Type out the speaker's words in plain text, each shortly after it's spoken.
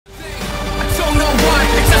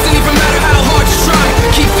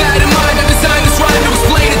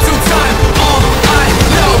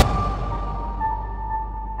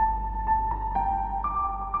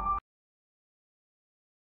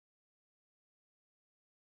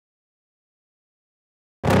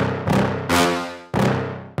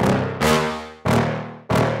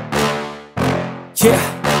Yeah.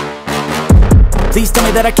 Please tell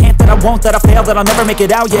me that I can't, that I won't, that I fail, that I'll never make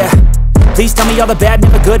it out, yeah. Please tell me all the bad,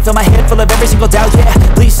 never good, fill my head full of every single doubt, yeah.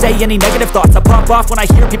 Please say any negative thoughts, I pop off when I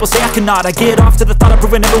hear people say I cannot. I get off to the thought of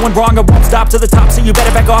proving everyone wrong, I won't stop to the top, so you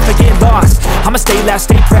better back off and get lost. I'ma stay loud,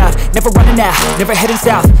 stay proud, never running out, never heading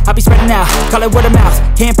south. I'll be spreading out, call it word of mouth,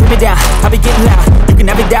 can't put me down, I'll be getting loud. You can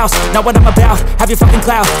have your doubts, not what I'm about, have your fucking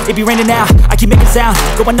clout. It be raining now, I keep making sound,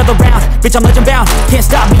 go another round, bitch I'm legend bound, can't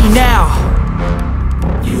stop me now.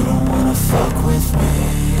 You don't wanna fuck with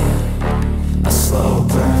me, a slow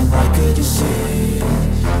burn like a disease.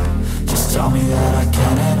 Just tell me that I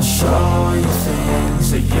can and I'll show you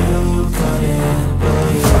things that you couldn't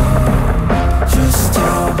believe. Just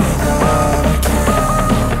tell me that I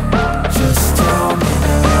can. Just tell me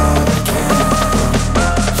that I can.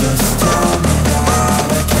 Just tell me that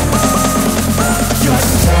I can.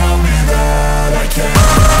 Just tell me that I can.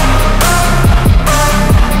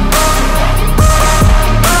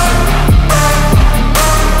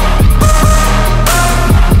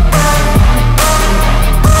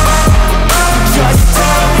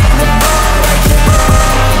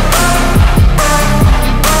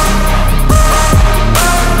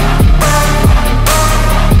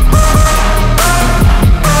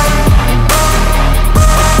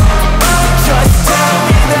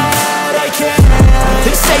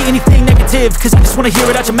 Cause I just wanna hear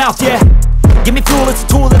it out your mouth, yeah. Give me fuel, it's a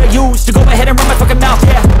tool that I use to go ahead and run my fucking mouth,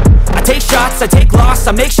 yeah. I take shots, I take loss,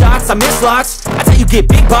 I make shots, I miss lots. That's how you get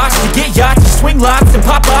big box, you get yachts, you swing lots and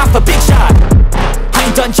pop off a big shot. I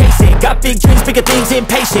ain't done chasing, got big dreams, bigger things,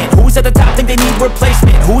 impatient. Who's at the top think they need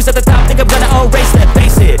replacement? Who's at the top think I'm gonna erase them?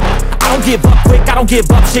 Face it, I don't give up quick, I don't give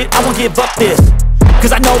up shit, I won't give up this.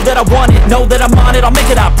 Cause I know that I want it, know that I'm on it, I'll make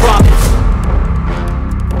it, I promise.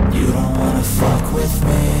 You don't wanna fuck with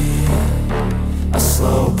me, a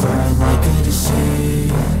slow burn like a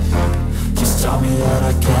disease. Just tell me that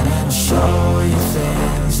I can and I'll show you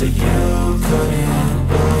things that